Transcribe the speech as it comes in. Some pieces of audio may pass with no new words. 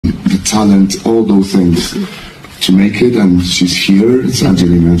talent, all those things to make it, and she's here. It's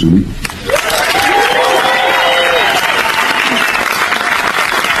Angelina Jolie.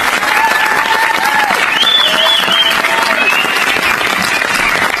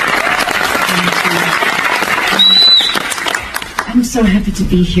 I'm so happy to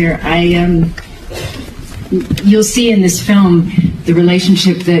be here. You'll see in this film the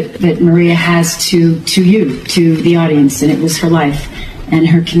relationship that Maria has to you, to the audience, and it was her life and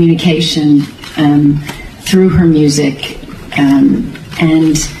her communication through her music,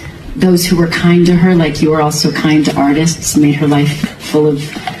 and those who were kind to her, like you were also kind to artists, made her life full of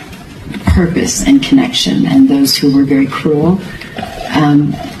purpose and connection, and those who were very cruel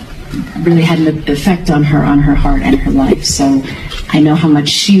really had an effect on her heart and her life. So I know how much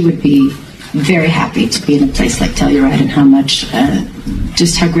she would be very happy to be in a place like Telluride, and how much,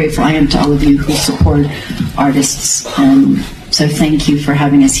 just how grateful I am to all of you who support artists. So thank you for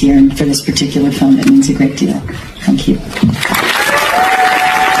having us here, and for this particular film, it means a great deal. Thank you.